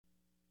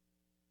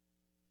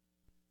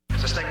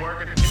this thing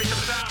working? Give me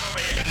some sound over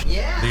here.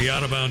 Yeah. The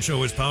Out of Bounds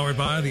Show is powered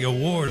by the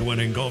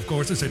award-winning golf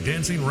courses at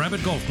Dancing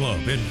Rabbit Golf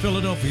Club in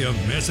Philadelphia,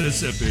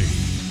 Mississippi.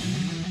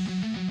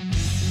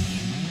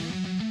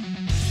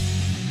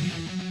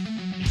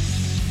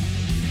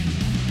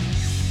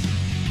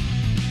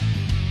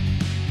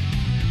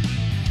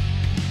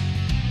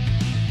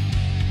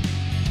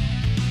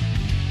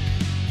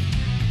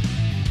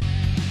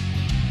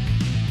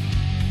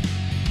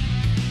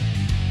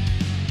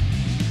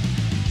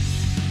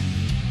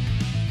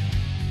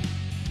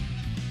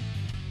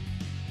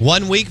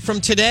 One week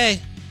from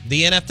today,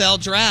 the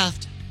NFL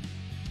draft.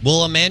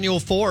 Will Emmanuel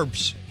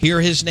Forbes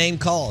hear his name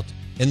called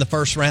in the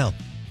first round?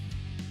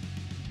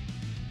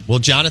 Will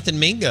Jonathan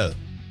Mingo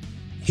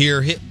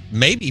hear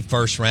maybe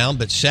first round,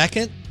 but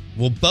second?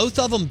 Will both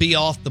of them be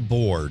off the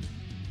board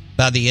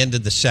by the end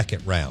of the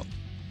second round?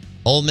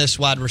 Ole Miss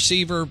wide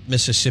receiver,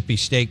 Mississippi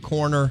State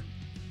corner,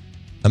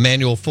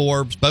 Emmanuel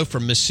Forbes, both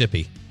from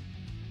Mississippi.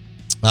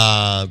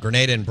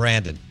 Grenada and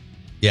Brandon.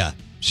 Yeah,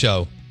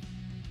 so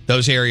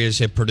those areas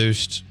have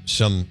produced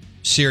some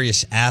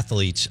serious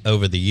athletes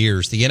over the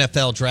years. The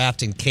NFL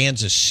draft in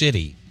Kansas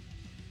City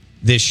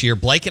this year.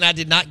 Blake and I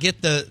did not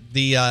get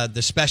the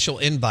special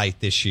invite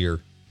this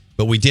year,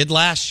 but we did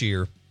last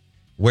year,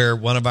 where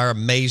one of our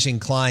amazing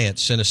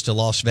clients sent us to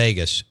Las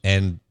Vegas,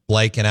 and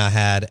Blake and I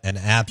had an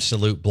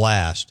absolute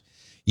blast.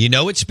 You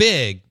know it's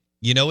big,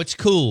 you know it's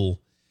cool,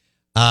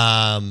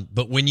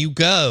 but when you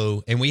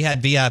go, and we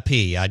had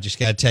VIP, I just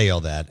got to tell you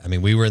all that. I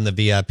mean, we were in the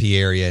VIP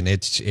area, and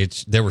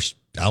there were,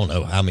 I don't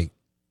know how many,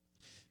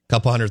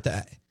 couple hundred.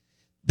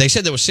 They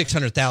said there was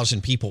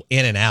 600,000 people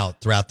in and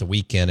out throughout the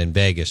weekend in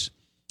Vegas.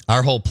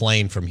 Our whole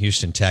plane from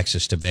Houston,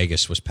 Texas to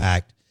Vegas was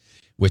packed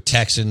with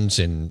Texans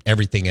and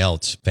everything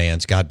else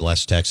fans. God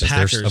bless Texas.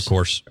 Packers. There's, of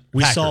course,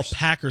 we Packers. saw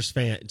Packers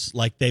fans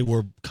like they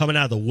were coming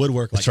out of the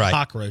woodwork like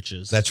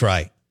cockroaches. That's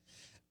right.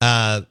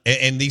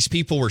 And these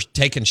people were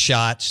taking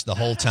shots the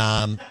whole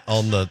time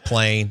on the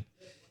plane.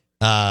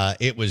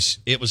 It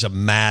was a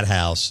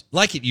madhouse,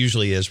 like it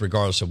usually is,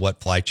 regardless of what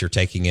flight you're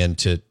taking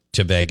into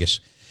Vegas.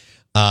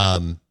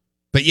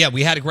 But yeah,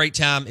 we had a great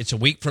time. It's a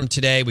week from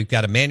today. We've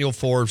got Emmanuel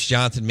Forbes,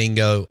 Jonathan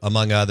Mingo,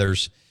 among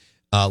others,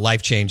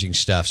 life-changing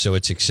stuff. So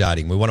it's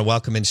exciting. We want to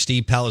welcome in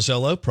Steve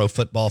Palazzolo, Pro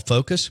Football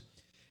Focus.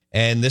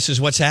 And this is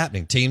what's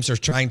happening. Teams are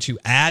trying to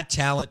add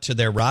talent to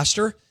their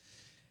roster,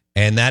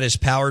 and that is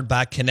powered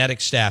by Kinetic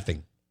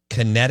Staffing.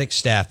 Kinetic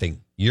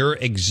Staffing, your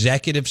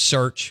executive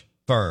search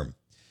firm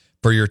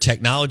for your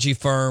technology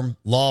firm,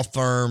 law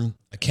firm,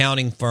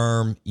 accounting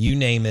firm, you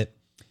name it.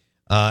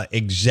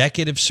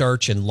 Executive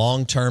search and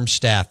long-term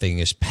staffing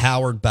is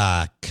powered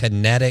by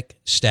Kinetic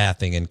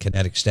Staffing and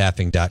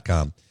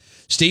kineticstaffing.com.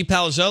 Steve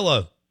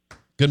Palazzolo,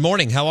 good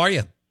morning. How are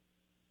you?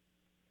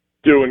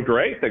 Doing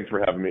great. Thanks for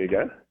having me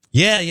again.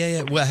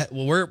 Yeah.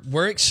 Well,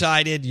 we're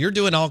excited. You're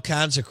doing all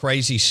kinds of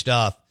crazy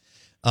stuff.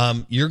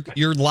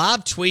 You're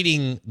live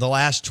tweeting the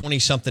last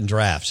 20-something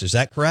drafts. Is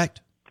that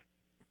correct?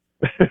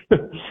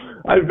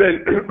 I've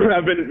been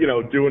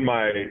doing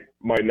my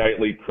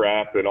nightly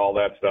prep and all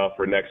that stuff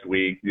for next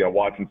week,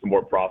 watching some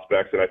more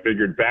prospects, and I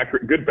figured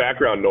good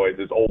background noise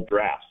is old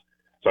drafts.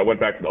 So I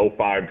went back to the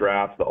 05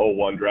 draft, the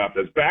 01 draft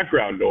as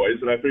background noise,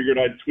 and I figured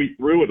I'd tweet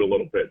through it a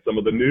little bit, some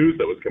of the news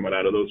that was coming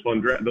out of those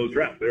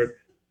drafts.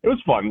 It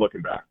was fun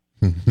looking back.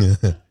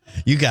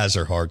 You guys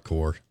are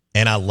hardcore,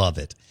 and I love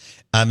it.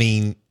 I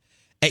mean,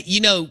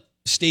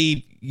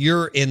 Steve,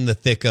 you're in the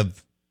thick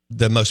of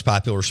the most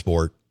popular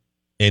sport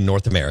in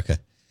North America.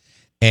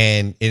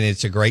 And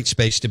it's a great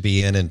space to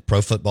be in, and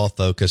Pro Football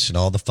Focus and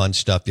all the fun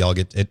stuff y'all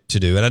get to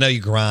do. And I know you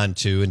grind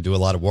too and do a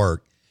lot of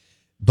work.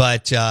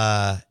 But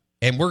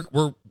and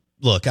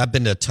look, I've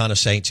been to a ton of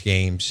Saints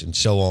games and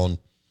so on.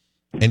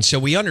 And so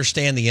we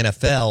understand the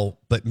NFL,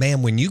 but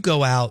man, when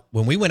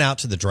we went out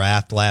to the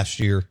draft last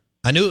year,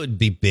 I knew it would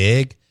be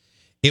big.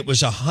 It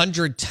was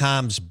 100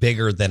 times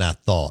bigger than I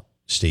thought,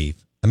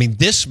 Steve. I mean,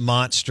 this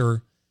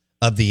monster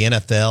of the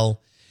NFL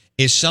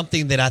is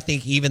something that I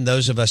think even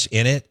those of us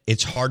in it,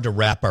 it's hard to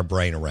wrap our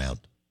brain around.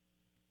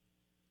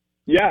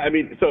 Yeah, I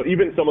mean, so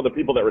even some of the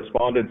people that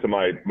responded to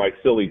my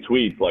silly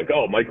tweets, like,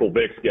 oh, Michael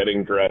Vick's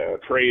getting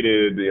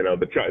traded,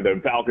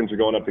 the Falcons are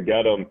going up to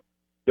get him.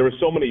 There were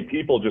so many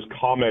people just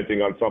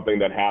commenting on something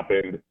that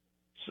happened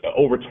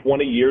over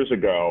 20 years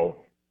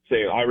ago,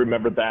 saying, I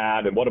remember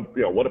that, and what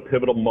a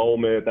pivotal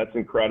moment. That's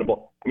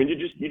incredible. I mean,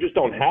 you just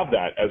don't have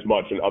that as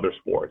much in other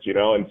sports,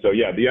 And so,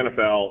 yeah, the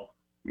NFL,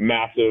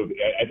 massive.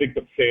 I think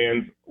the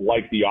fans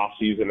like the off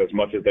season as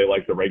much as they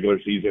like the regular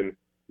season.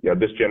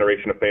 This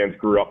generation of fans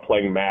grew up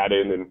playing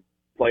Madden and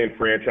playing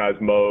franchise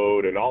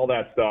mode and all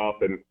that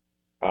stuff. And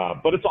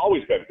but it's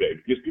always been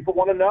big because people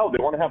want to know.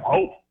 They want to have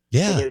hope for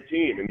their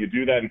team. And you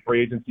do that in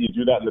free agency. You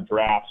do that in the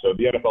draft. So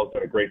the NFL has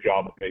done a great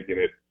job of making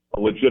it a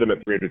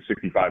legitimate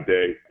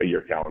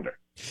 365-day-a-year calendar.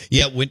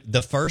 Yeah,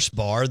 the first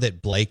bar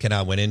that Blake and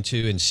I went into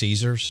in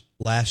Caesars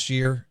last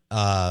year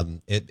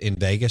in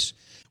Vegas,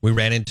 we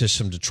ran into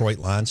some Detroit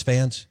Lions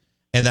fans,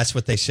 and that's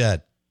what they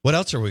said. What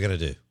else are we going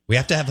to do? We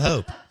have to have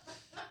hope.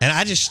 And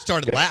I just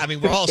started laughing. I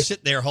mean, we're all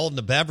sitting there holding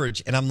the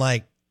beverage, and I'm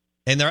like,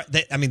 And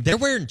they're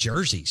wearing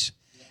jerseys.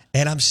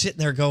 And I'm sitting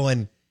there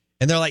going,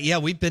 and they're like, yeah,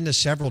 we've been to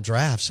several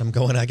drafts. I'm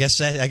going, I guess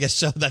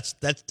so. That's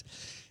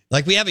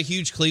like, we have a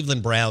huge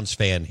Cleveland Browns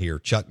fan here,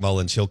 Chuck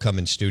Mullins. He'll come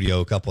in studio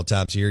a couple of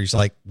times a year. He's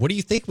like, what do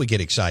you think we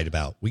get excited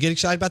about? We get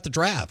excited about the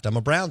draft. I'm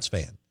a Browns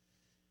fan.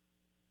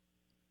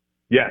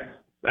 Yes,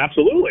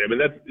 absolutely. I mean,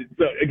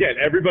 so again,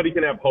 everybody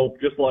can have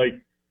hope, just like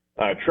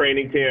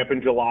training camp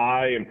in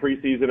July and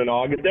preseason in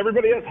August.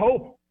 Everybody has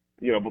hope,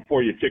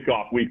 before you kick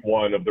off week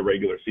 1 of the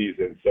regular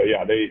season. So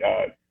yeah,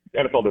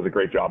 NFL does a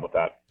great job with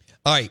that.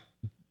 All right.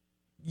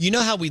 You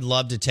know how we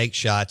love to take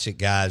shots at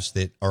guys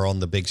that are on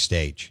the big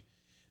stage.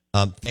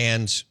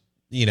 Fans,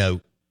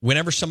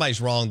 whenever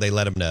somebody's wrong, they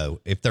let them know.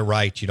 If they're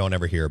right, you don't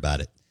ever hear about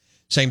it.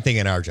 Same thing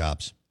in our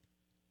jobs.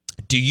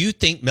 Do you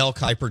think Mel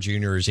Kiper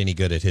Jr. is any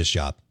good at his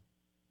job?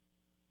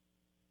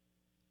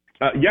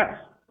 Yes.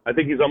 I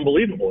think he's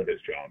unbelievable at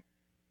his job,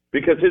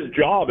 because his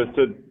job is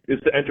to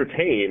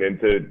entertain and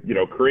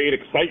to, create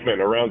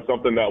excitement around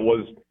something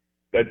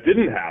that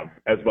didn't have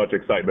as much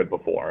excitement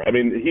before. I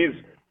mean,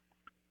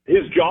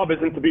 his job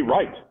isn't to be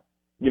right.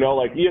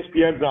 Like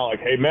ESPN's not like,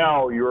 hey,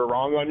 Mel, you were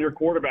wrong on your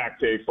quarterback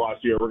takes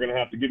last year. We're going to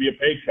have to give you a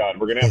pay cut.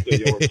 We're going to have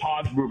to,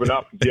 Todd's moving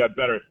up because he had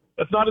better.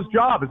 That's not his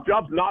job. His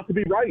job's not to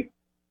be right.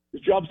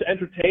 His job's to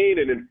entertain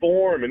and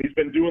inform, and he's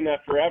been doing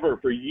that forever,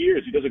 for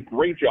years. He does a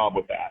great job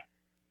with that.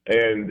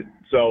 And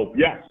so,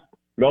 yes,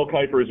 Mel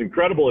Kiper is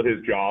incredible at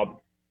his job,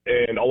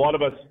 and a lot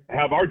of us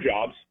have our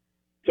jobs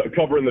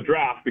covering the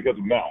draft because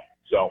of Mel.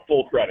 So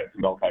full credit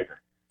to Mel Kiper.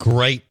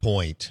 Great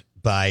point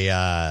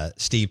by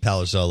Steve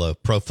Palazzolo,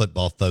 Pro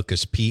Football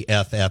Focus,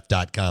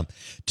 PFF.com.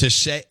 To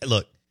say,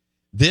 look,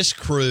 this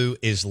crew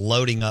is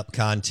loading up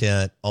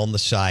content on the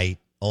site,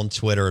 on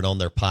Twitter, and on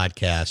their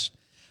podcast,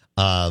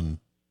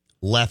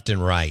 left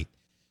and right.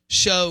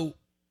 So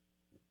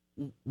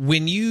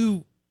when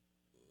you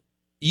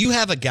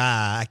have a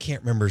guy, I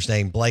can't remember his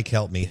name, Blake,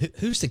 help me.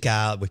 Who's the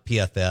guy with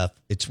PFF?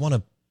 It's one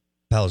of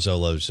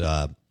Palazzolo's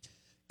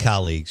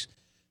colleagues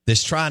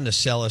that's trying to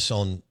sell us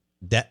on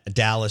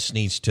Dallas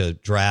needs to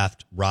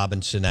draft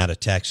Robinson out of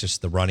Texas,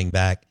 the running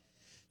back.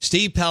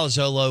 Steve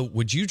Palazzolo,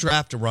 would you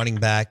draft a running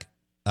back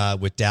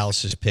with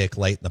Dallas's pick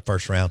late in the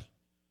first round?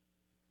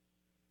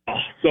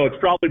 So it's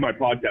probably my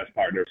podcast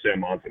partner,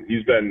 Sam Monson.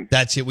 He's been.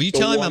 That's it. Will you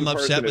tell him I'm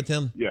upset with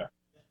him? Yeah.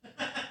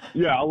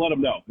 Yeah, I'll let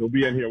him know. He'll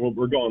be in here.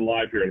 We're going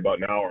live here in about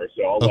an hour,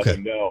 so I'll let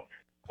him know.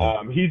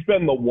 He's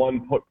been the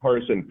one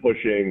person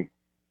pushing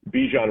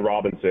Bijan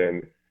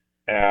Robinson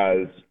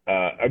as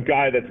a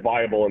guy that's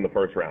viable in the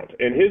first round.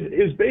 And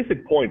his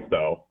basic points,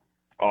 though,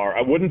 are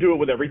I wouldn't do it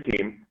with every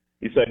team.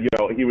 He said,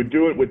 he would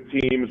do it with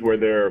teams where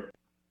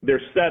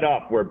they're set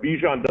up where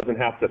Bijan doesn't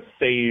have to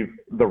save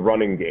the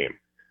running game.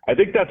 I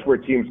think that's where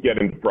teams get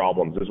into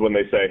problems, is when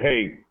they say,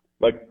 hey,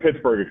 like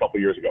Pittsburgh a couple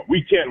years ago,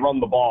 we can't run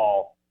the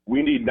ball.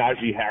 We need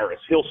Najee Harris.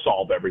 He'll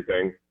solve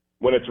everything.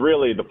 When it's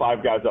really the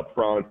 5 guys up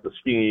front, the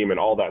scheme and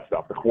all that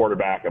stuff, the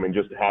quarterback,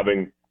 just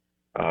having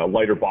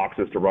lighter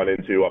boxes to run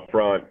into up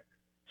front.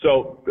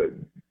 So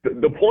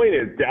the point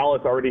is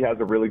Dallas already has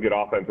a really good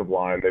offensive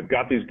line. They've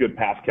got these good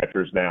pass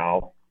catchers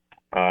now.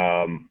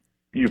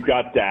 You've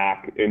got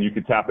Dak, and you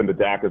could tap into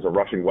Dak as a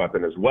rushing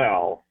weapon as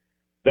well.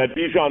 That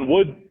Bijan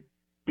would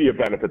be a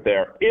benefit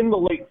there in the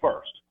late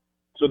first.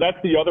 So that's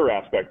the other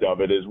aspect of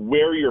it, is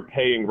where you're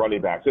paying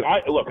running backs. And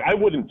I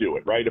wouldn't do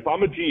it, right? If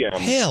I'm a GM,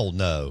 hell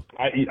no.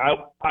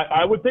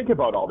 I would think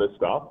about all this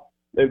stuff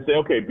and say,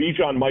 okay,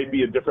 Bijan might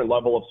be a different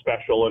level of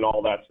special and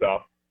all that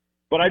stuff,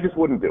 but I just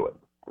wouldn't do it,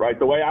 right?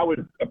 The way I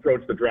would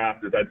approach the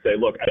draft is I'd say,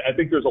 look, I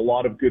think there's a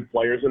lot of good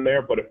players in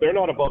there, but if they're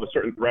not above a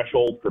certain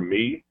threshold for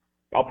me,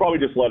 I'll probably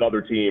just let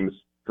other teams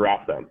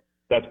draft them.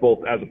 That's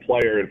both as a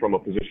player and from a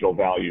positional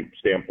value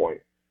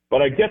standpoint.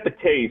 But I get the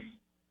case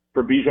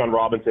for Bijan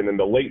Robinson in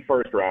the late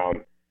first round,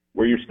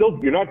 where you're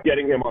not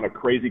getting him on a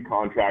crazy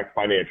contract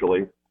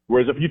financially.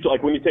 Whereas if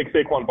when you take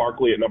Saquon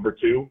Barkley at number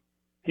 2,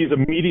 he's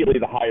immediately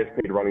the highest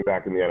paid running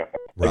back in the NFL.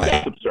 Right.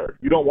 That's absurd.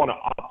 You don't want to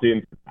opt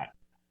into that.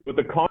 But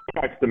the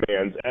contract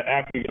demands,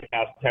 after you get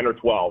past 10 or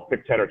 12,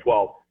 pick 10 or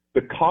 12,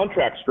 the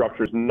contract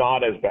structure is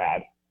not as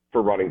bad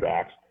for running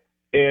backs.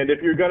 And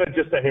if you're going to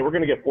just say, hey, we're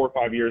going to get 4 or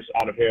 5 years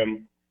out of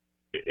him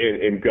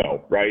and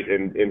go, right?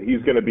 And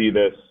he's going to be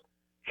this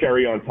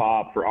cherry on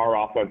top for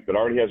our offense that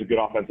already has a good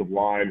offensive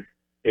line,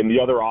 and the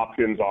other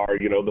options are,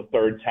 the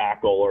third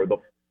tackle or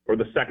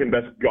the second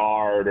best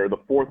guard or the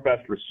 4th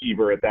best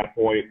receiver at that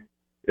point.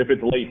 If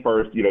it's late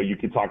first, you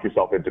can talk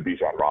yourself into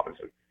Bijan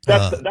Robinson.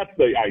 That's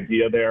the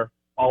idea there.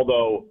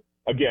 Although,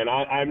 again,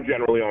 I'm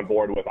generally on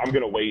board with I'm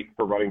going to wait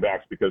for running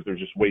backs because there's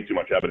just way too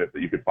much evidence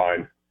that you could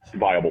find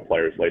viable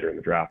players later in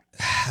the draft.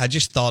 I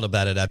just thought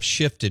about it. I've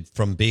shifted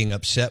from being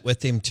upset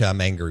with him to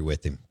I'm angry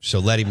with him. So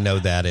let him know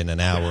that in an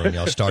hour, and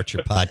y'all start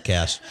your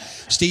podcast.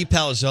 Steve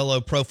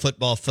Palazzolo, Pro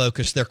Football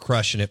Focus, they're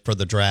crushing it for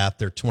the draft.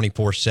 They're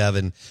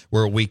 24/7.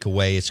 We're a week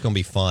away. It's going to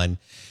be fun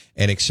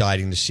and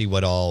exciting to see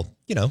what all,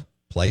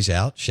 plays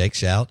out,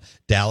 shakes out.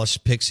 Dallas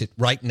picks it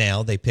right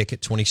now. They pick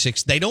at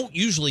 26. They don't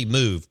usually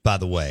move, by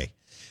the way.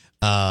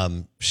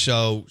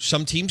 So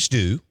some teams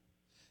do.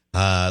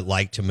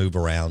 like to move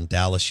around.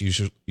 Dallas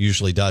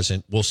usually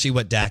doesn't. We'll see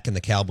what Dak and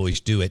the Cowboys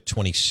do at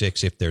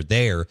 26 if they're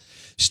there.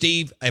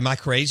 Steve, am I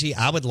crazy?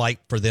 I would like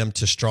for them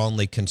to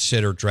strongly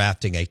consider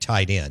drafting a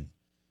tight end.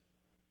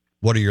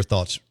 What are your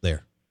thoughts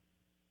there?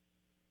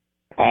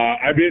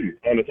 I'm in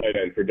on a tight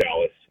end for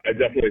Dallas. I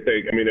definitely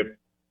think, if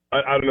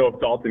I don't know if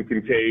Dalton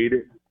Kincaid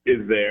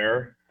is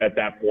there at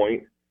that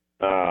point.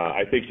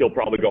 I think he'll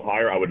probably go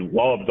higher. I would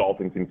love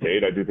Dalton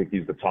Kincaid. I do think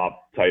he's the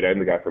top tight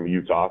end, the guy from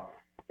Utah.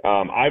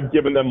 I've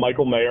given them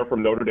Michael Mayer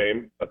from Notre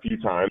Dame a few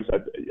times.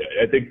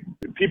 I think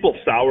people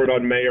soured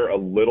on Mayer a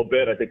little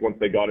bit. I think once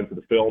they got into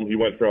the film, he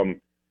went from,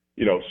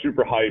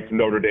 super hyped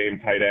Notre Dame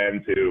tight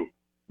end to,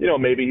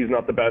 maybe he's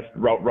not the best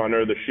route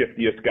runner, the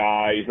shiftiest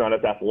guy. He's not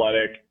as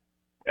athletic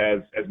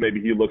as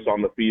maybe he looks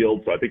on the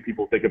field. So I think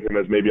people think of him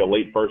as maybe a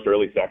late first,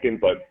 early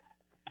second. But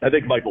I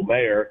think Michael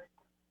Mayer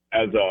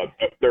as a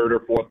third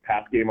or fourth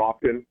pass game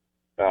option,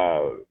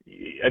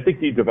 I think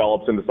he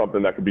develops into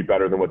something that could be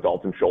better than what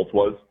Dalton Schultz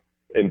was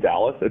in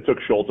Dallas. It took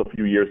Schultz a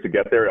few years to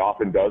get there. It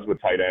often does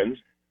with tight ends.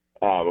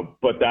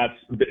 But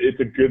it's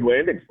a good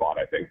landing spot,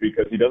 I think,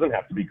 because he doesn't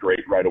have to be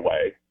great right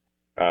away.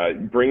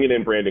 Bringing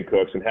in Brandon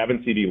Cooks and having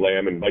CeeDee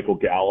Lamb and Michael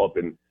Gallup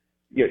and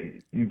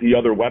the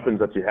other weapons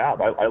that you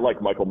have, I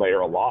like Michael Mayer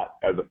a lot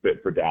as a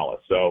fit for Dallas.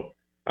 So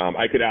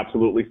I could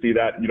absolutely see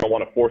that. You don't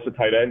want to force a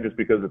tight end just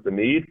because it's a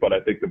need, but I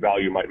think the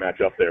value might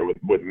match up there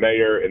with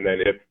Mayer. And then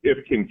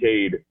if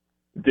Kincaid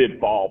did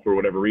fall for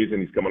whatever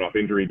reason, he's coming off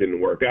injury, didn't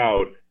work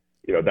out,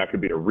 that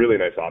could be a really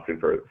nice option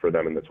for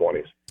them in the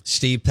 20s.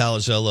 Steve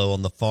Palazzolo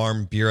on the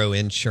Farm Bureau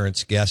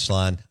Insurance guest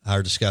line.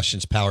 Our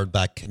discussion's powered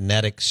by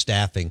Kinetic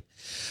Staffing.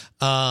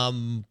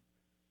 Okay.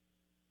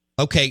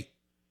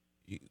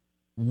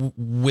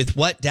 With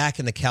what Dak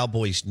and the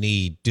Cowboys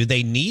need, do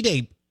they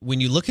need when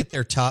you look at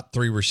their top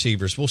three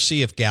receivers, we'll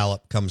see if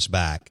Gallup comes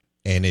back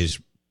and is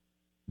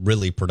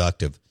really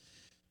productive.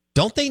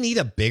 Don't they need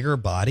a bigger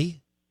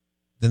body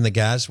than the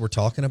guys we're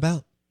talking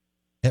about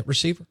at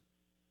receiver?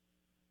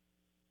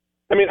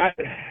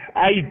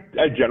 I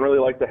generally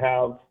like to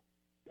have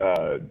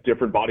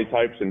different body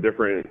types and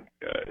different,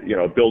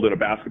 building a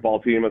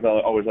basketball team, as I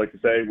always like to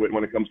say,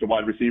 when it comes to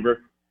wide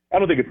receiver. I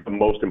don't think it's the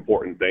most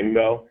important thing,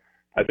 though.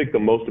 I think the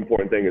most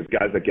important thing is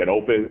guys that get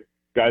open,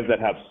 guys that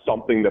have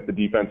something that the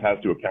defense has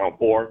to account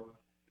for.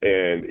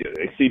 And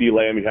CeeDee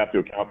Lamb, you have to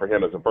account for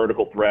him as a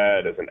vertical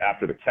threat, as an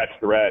after-the-catch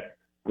threat.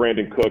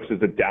 Brandon Cooks is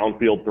a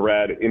downfield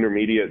threat,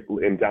 intermediate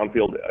and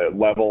downfield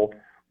level,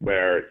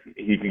 where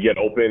he can get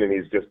open, and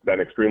he's just been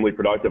extremely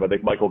productive. I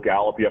think Michael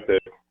Gallup, you have to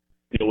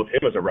deal with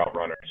him as a route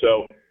runner.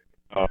 So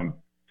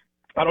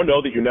I don't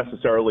know that you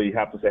necessarily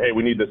have to say, hey,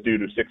 we need this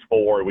dude who's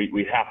 6'4".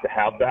 We have to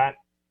have that.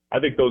 I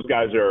think those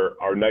guys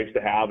are nice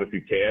to have if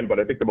you can, but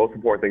I think the most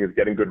important thing is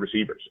getting good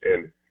receivers.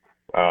 And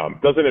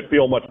doesn't it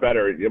feel much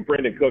better?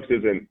 Brandon Cooks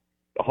isn't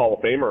a Hall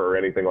of Famer or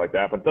anything like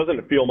that, but doesn't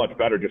it feel much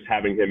better just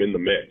having him in the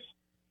mix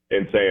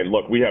and saying,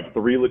 look, we have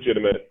three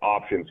legitimate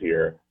options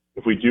here.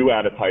 If we do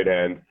add a tight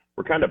end,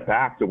 we're kind of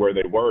back to where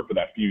they were for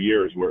that few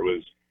years where it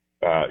was,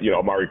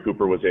 Amari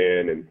Cooper was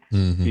in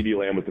and CeeDee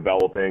Lamb was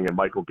developing and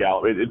Michael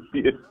Gallup.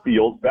 It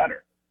feels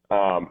better.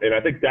 And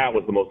I think that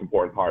was the most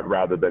important part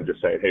rather than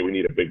just saying, hey, we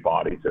need a big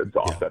body to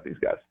offset these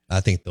guys.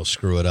 I think they'll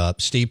screw it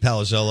up. Steve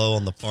Palazzolo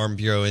on the Farm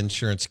Bureau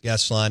Insurance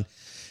guest line,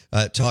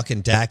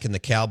 talking Dak and the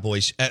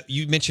Cowboys.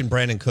 You mentioned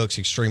Brandon Cooks,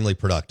 extremely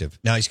productive.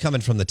 Now he's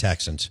coming from the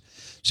Texans.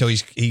 So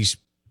he's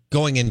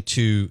going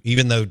into,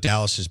 even though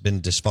Dallas has been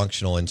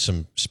dysfunctional in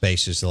some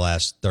spaces the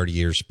last 30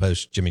 years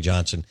post Jimmy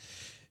Johnson,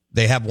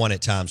 they have won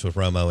at times with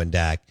Romo and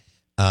Dak.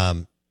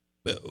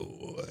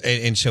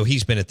 And so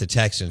he's been at the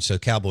Texans. So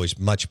Cowboys,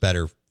 much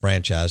better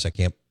franchise. I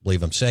can't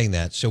believe I'm saying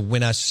that. So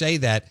when I say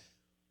that,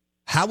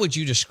 how would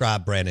you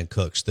describe Brandon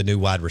Cooks, the new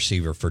wide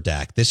receiver for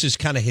Dak? This is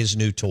kind of his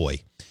new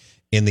toy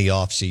in the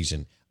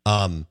offseason.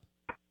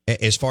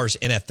 As far as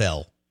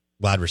NFL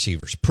wide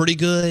receivers, pretty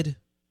good,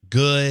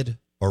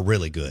 or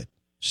really good?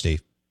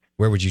 Steve,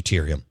 where would you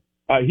tier him?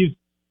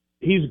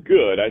 He's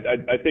good.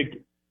 I think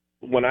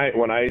when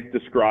I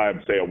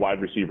describe, say, a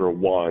wide receiver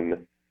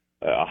one,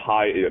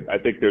 I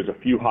think there's a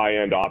few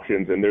high-end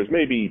options, and there's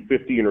maybe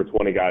 15 or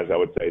 20 guys, I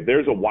would say.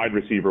 There's a wide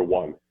receiver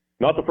one.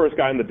 Not the first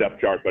guy in the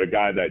depth chart, but a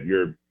guy that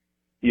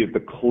he is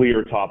the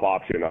clear top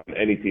option on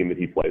any team that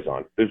he plays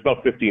on. There's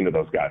about 15 of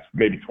those guys,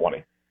 maybe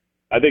 20.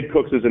 I think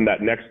Cooks is in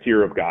that next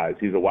tier of guys.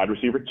 He's a wide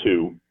receiver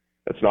two.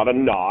 That's not a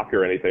knock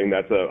or anything.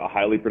 That's a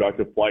highly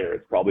productive player.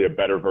 It's probably a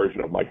better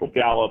version of Michael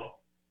Gallup.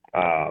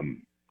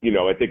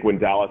 I think when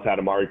Dallas had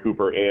Amari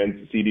Cooper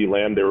and CeeDee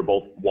Lamb, they were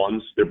both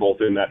ones. They're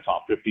both in that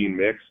top 15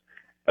 mix.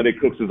 I think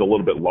Cooks is a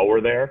little bit lower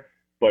there,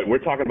 but we're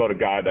talking about a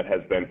guy that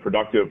has been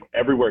productive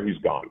everywhere he's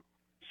gone.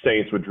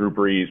 Saints with Drew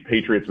Brees,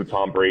 Patriots with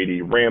Tom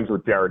Brady, Rams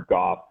with Jared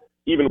Goff,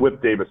 even with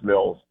Davis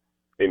Mills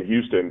in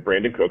Houston,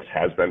 Brandon Cooks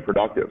has been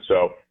productive.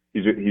 So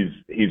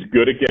he's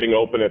good at getting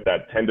open at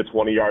that 10 to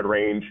 20 yard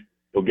range.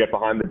 He'll get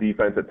behind the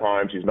defense at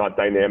times. He's not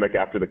dynamic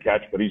after the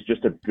catch, but he's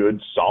just a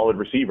good, solid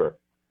receiver.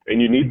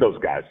 And you need those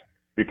guys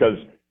because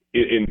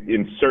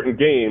in certain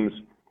games,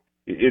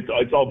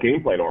 it's all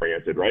game plan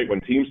oriented, right?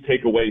 When teams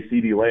take away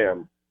CeeDee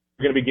Lamb,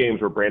 going to be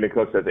games where Brandon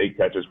Cooks has 8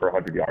 catches for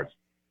 100 yards.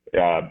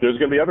 There's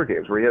going to be other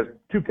games where he has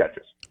 2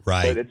 catches.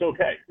 Right. But it's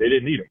okay. They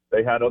didn't need him.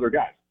 They had other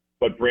guys.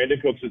 But Brandon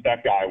Cooks is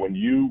that guy when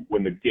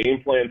the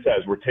game plan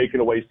says we're taking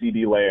away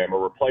CD Lamb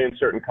or we're playing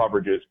certain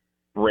coverages,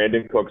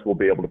 Brandon Cooks will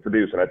be able to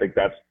produce. And I think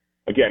that's,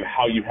 again,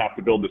 how you have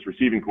to build this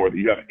receiving core, that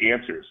you have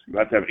answers. You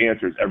have to have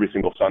answers every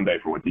single Sunday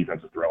for what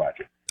defenses throw at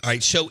you. All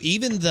right, so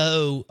even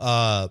though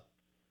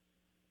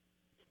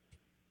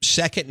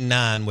 2nd and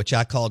 9, which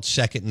I called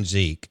 2nd and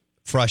Zeke,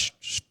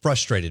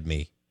 frustrated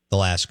me the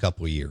last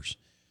couple of years,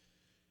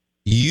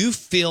 you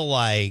feel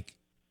like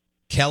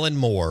Kellen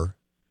Moore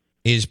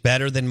is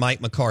better than Mike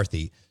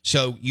McCarthy.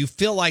 So you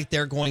feel like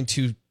they're going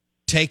to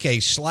take a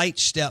slight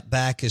step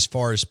back as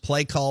far as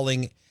play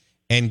calling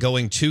and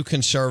going too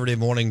conservative,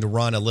 wanting to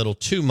run a little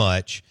too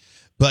much,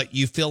 but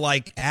you feel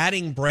like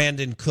adding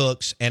Brandon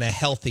Cooks and a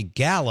healthy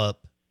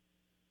Gallup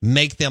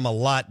make them a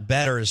lot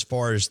better as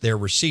far as their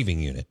receiving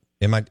unit.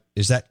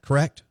 Is that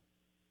correct?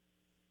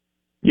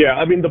 Yeah,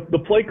 I mean, the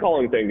play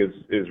calling thing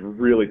is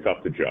really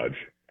tough to judge.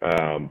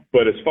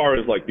 But as far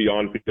as like the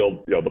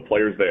on-field, the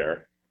players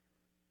there,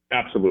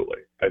 absolutely,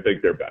 I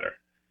think they're better.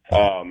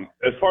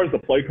 As far as the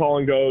play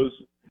calling goes,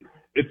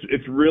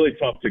 it's really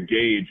tough to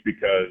gauge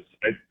because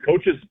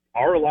coaches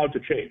are allowed to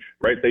change,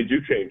 right? They do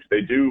change.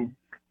 They do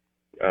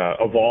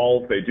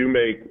evolve. They do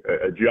make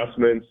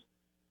adjustments.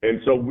 And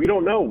so we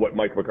don't know what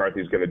Mike McCarthy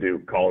is going to do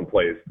calling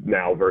plays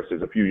now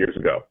versus a few years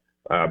ago.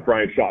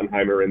 Brian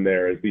Schottenheimer in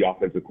there as the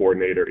offensive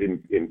coordinator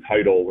in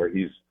title where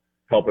he's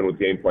helping with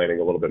game planning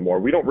a little bit more.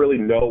 We don't really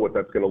know what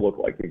that's going to look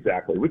like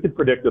exactly. We could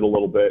predict it a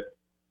little bit,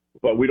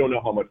 but we don't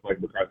know how much Mike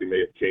McCarthy may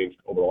have changed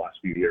over the last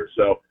few years.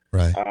 So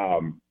right.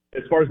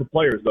 As far as the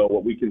players, though,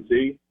 what we can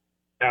see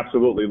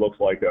absolutely looks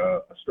like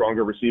a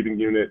stronger receiving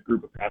unit,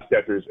 group of pass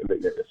catchers,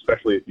 and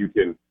especially if you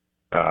can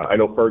I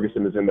know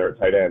Ferguson is in there at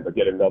tight end, but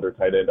get another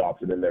tight end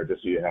option in there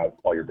just so you have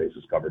all your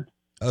bases covered.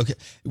 Okay.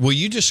 Will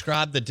you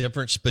describe the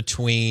difference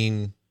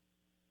between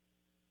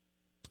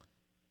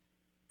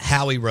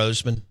Howie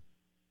Roseman,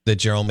 the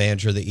general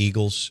manager of the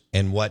Eagles,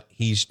 and what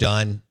he's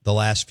done the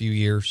last few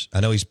years? I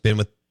know he's been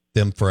with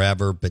them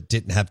forever, but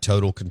didn't have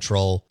total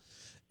control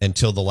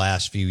until the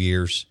last few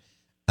years.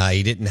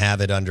 He didn't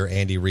have it under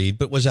Andy Reid,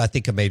 but was, I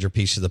think, a major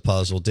piece of the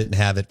puzzle. Didn't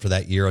have it for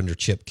that year under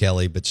Chip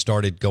Kelly, but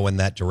started going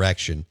that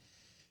direction.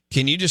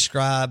 Can you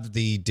describe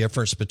the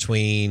difference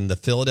between the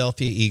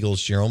Philadelphia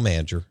Eagles general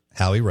manager,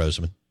 Howie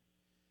Roseman,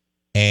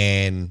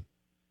 and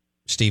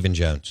Stephen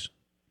Jones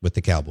with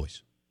the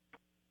Cowboys?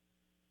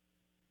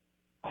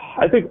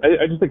 I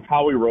just think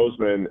Howie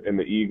Roseman and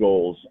the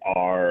Eagles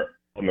are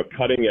on the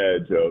cutting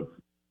edge of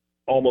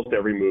almost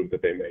every move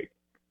that they make.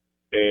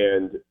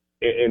 And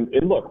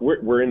look,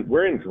 we're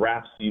in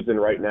draft season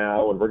right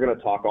now, and we're going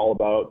to talk all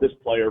about this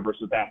player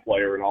versus that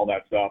player and all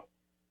that stuff.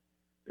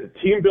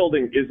 Team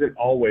building isn't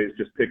always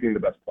just picking the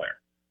best player.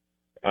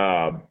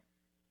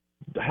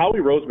 Howie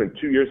Roseman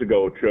 2 years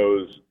ago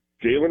chose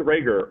Jalen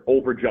Reagor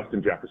over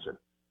Justin Jefferson.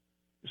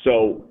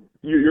 So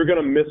you're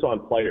going to miss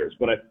on players.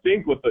 But I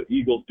think what the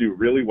Eagles do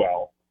really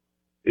well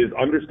is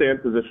understand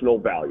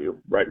positional value,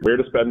 right? Where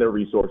to spend their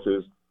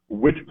resources,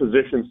 which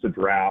positions to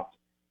draft,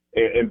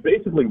 and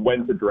basically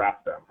when to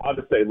draft them. How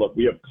to say, look,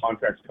 we have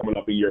contracts coming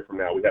up a year from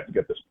now. We have to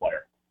get this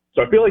player.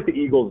 So I feel like the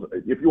Eagles,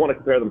 if you want to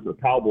compare them to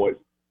the Cowboys,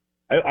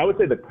 I would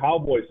say the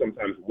Cowboys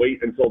sometimes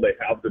wait until they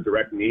have the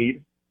direct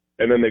need,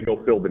 and then they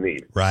go fill the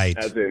need. Right.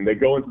 As in, they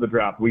go into the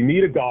draft. We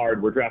need a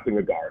guard. We're drafting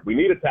a guard. We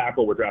need a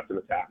tackle. We're drafting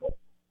a tackle.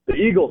 The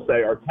Eagles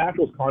say our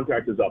tackle's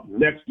contract is up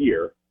next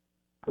year.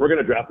 We're going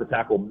to draft the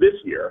tackle this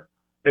year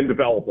and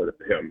develop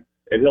him.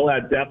 And he'll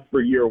add depth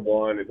for year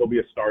one, and he'll be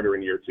a starter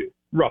in year two,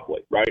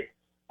 roughly, right?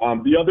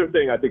 The other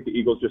thing I think the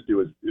Eagles just do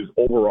is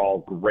overall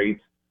great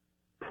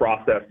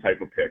process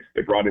type of picks.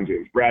 They brought in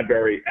James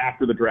Bradbury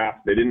after the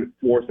draft. They didn't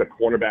force a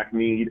cornerback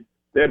need.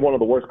 They had one of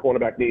the worst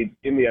cornerback needs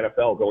in the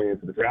NFL going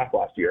into the draft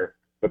last year,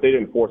 but they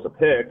didn't force a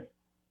pick.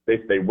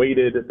 They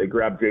waited. They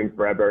grabbed James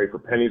Bradbury for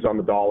pennies on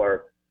the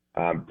dollar.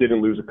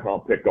 Didn't lose a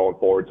comp pick going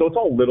forward. So it's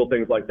all little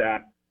things like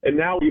that. And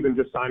now even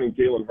just signing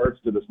Jalen Hurts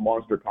to this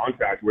monster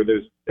contract where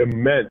there's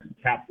immense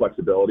cap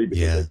flexibility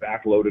because they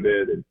backloaded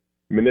it and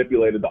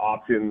manipulated the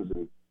options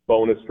and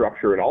bonus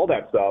structure and all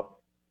that stuff.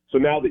 So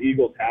now the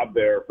Eagles have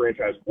their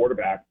franchise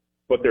quarterback,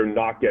 but they're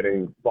not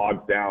getting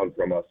bogged down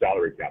from a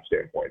salary cap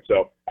standpoint.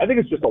 So I think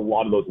it's just a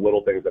lot of those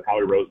little things that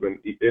Howie Roseman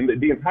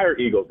and the entire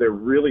Eagles, they're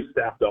really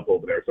staffed up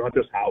over there. It's not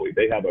just Howie.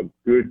 They have a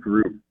good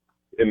group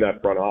in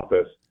that front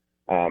office.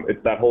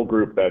 It's that whole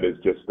group that is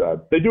just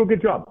they do a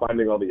good job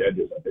finding all the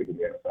edges, I think, in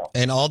the NFL.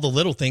 And all the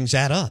little things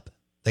add up.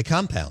 They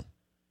compound.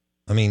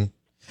 I mean,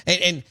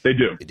 and they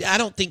do. I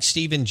don't think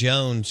Stephen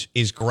Jones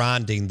is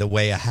grinding the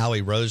way a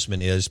Howie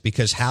Roseman is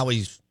because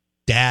Howie's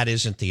dad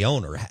isn't the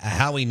owner.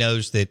 Howie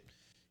knows that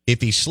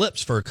if he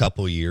slips for a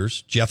couple of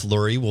years, Jeff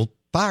Lurie will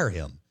fire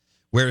him.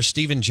 Whereas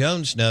Stephen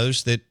Jones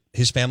knows that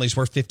his family's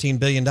worth $15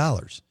 billion.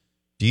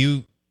 Do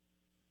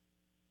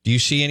you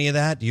see any of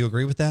that? Do you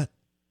agree with that?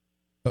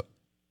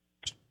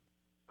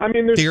 I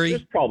mean,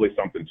 there's probably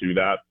something to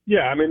that.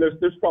 Yeah, I mean,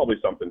 there's probably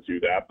something to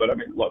that. But I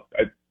mean, look,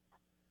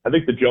 I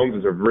think the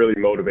Joneses are really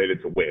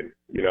motivated to win.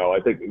 You know, I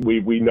think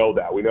we know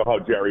that. We know how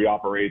Jerry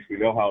operates. We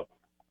know how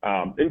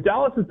and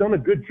Dallas has done a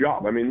good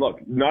job. I mean,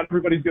 look, not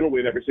everybody's going to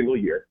win every single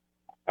year.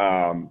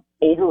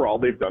 Overall,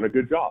 they've done a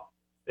good job.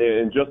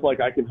 And just like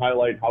I can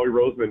highlight Howie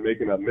Roseman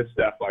making a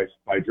misstep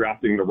by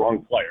drafting the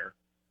wrong player,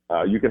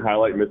 you can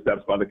highlight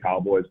missteps by the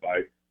Cowboys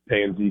by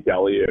paying Zeke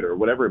Elliott or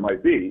whatever it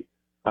might be.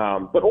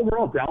 But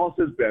overall, Dallas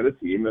has been a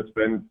team that's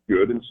been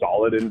good and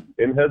solid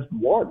and has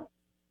won,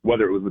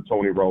 whether it was with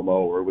Tony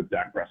Romo or with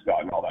Dak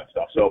Prescott and all that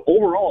stuff. So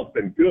overall, it's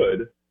been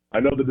good. I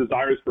know the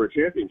desire is for a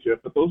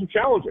championship, but those are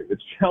challenging.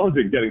 It's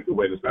challenging getting to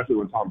win, especially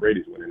when Tom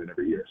Brady's winning it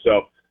every year.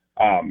 So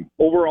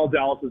overall,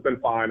 Dallas has been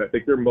fine. I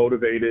think they're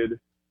motivated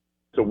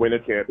to win a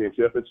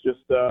championship. It's just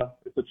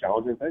it's a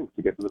challenging thing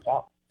to get to the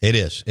top. It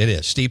is. It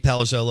is. Steve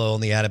Palazzolo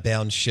on the Out of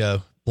Bounds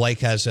show.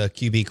 Blake has a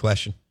QB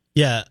question.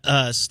 Yeah,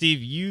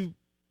 Steve, you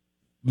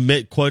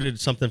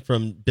quoted something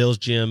from Bill's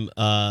Gym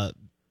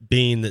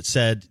Bean that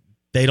said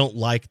they don't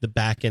like the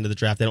back end of the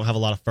draft. They don't have a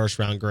lot of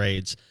first-round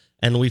grades,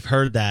 and we've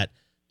heard that.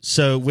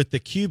 So with the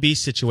QB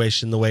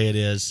situation the way it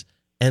is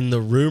and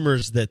the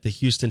rumors that the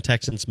Houston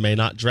Texans may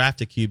not draft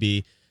a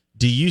QB,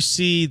 do you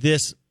see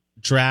this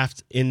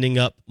draft ending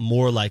up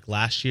more like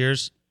last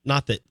year's?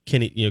 Not that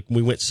Kenny,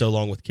 we went so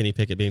long with Kenny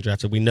Pickett being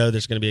drafted. We know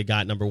there's going to be a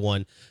guy at number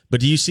one, but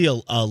do you see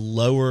a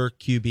lower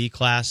QB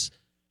class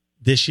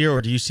this year,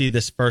 or do you see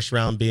this first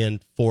round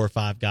being 4 or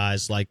 5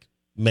 guys like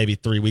maybe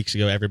 3 weeks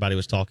ago everybody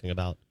was talking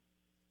about?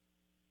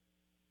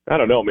 I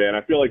don't know, man.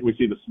 I feel like we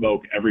see the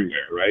smoke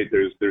everywhere, right?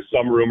 There's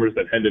some rumors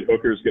that Hendon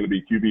Hooker is going to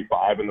be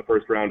QB5 in the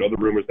first round, other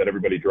rumors that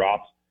everybody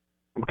drops.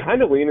 I'm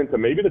kind of leaning to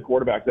maybe the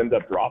quarterbacks end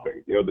up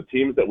dropping. You know, the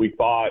teams that we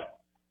thought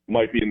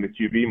might be in the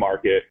QB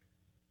market,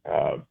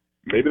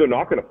 maybe they're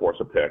not going to force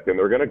a pick, and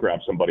they're going to grab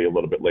somebody a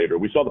little bit later.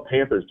 We saw the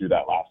Panthers do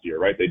that last year,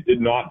 right? They did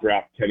not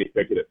draft Kenny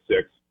Pickett at 6.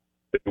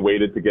 They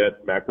waited to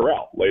get Matt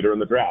Corral later in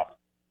the draft.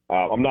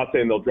 I'm not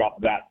saying they'll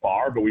drop that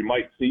far, but we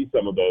might see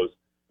some of those,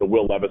 the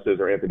Will Levises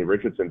or Anthony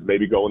Richardsons,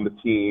 maybe go in the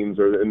teens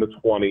or in the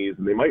 20s,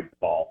 and they might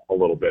fall a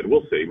little bit.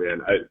 We'll see,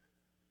 man.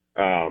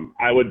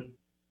 I would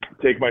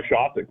take my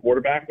shots at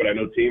quarterback, but I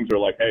know teams are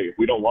like, hey, if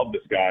we don't love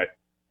this guy,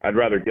 I'd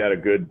rather get a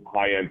good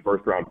high-end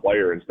first-round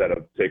player instead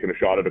of taking a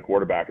shot at a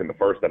quarterback in the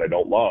first that I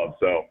don't love.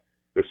 So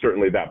there's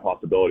certainly that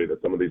possibility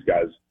that some of these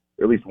guys,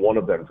 or at least one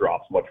of them,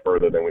 drops much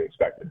further than we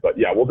expected. But,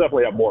 yeah, we'll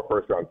definitely have more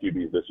first-round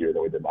QBs this year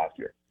than we did last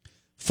year.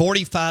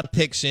 45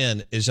 picks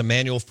in. Is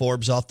Emmanuel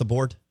Forbes off the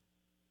board?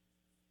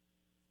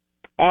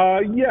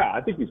 Yeah, I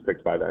think he's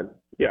picked by then.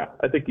 Yeah,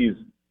 I think he's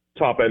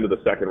top end of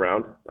the second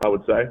round, I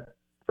would say,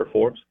 for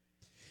Forbes.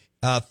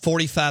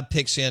 45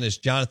 picks in. Is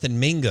Jonathan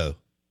Mingo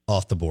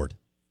off the board?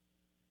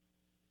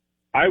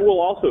 I will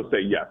also say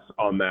yes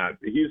on that.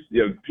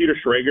 Peter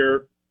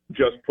Schrager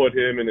just put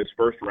him in his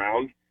first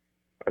round,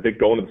 I think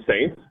going to the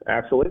Saints,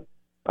 actually.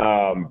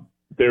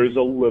 There's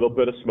a little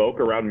bit of smoke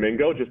around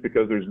Mingo just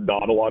because there's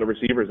not a lot of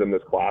receivers in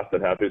this class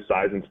that have his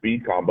size and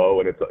speed combo,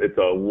 and it's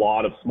a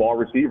lot of small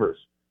receivers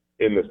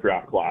in this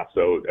draft class.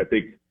 So I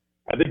think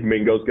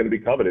Mingo's going to be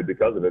coveted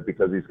because of it,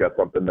 because he's got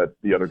something that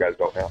the other guys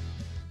don't have.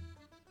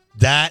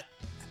 That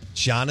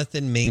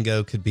Jonathan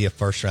Mingo could be a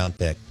first-round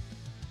pick.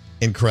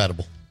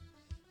 Incredible.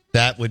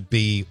 That would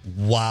be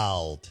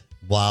wild,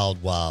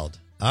 wild, wild.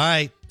 All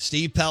right,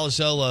 Steve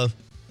Palazzolo,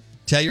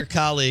 tell your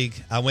colleague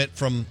I went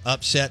from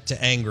upset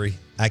to angry.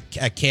 I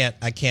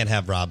can't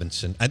have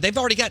Robinson. They've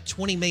already got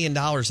 $20 million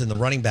in the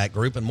running back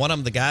group, and one of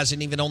them, the guys,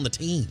 isn't even on the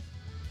team.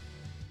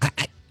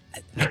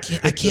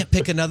 I can't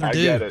pick another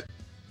dude. I get it.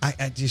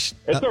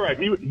 It's all right.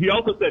 He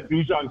also said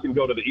Bijan can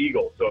go to the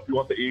Eagles. So if you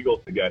want the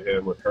Eagles to get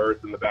him with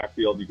Hurts in the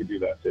backfield, you can do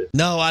that too.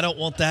 No, I don't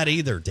want that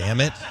either, damn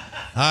it.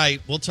 All right,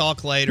 we'll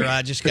talk later.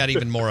 I just got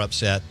even more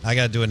upset. I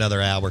got to do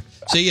another hour.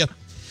 See ya.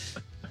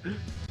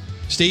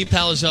 Steve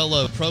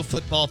Palazzolo, Pro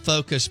Football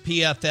Focus,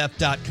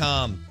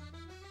 PFF.com.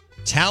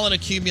 Talent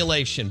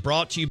accumulation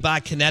brought to you by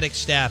Kinetic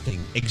Staffing,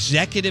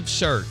 executive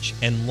search,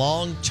 and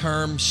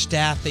long-term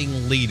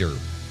staffing leader.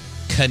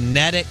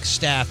 Kinetic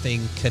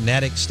Staffing,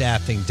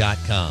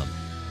 kineticstaffing.com.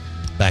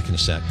 Back in a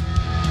sec.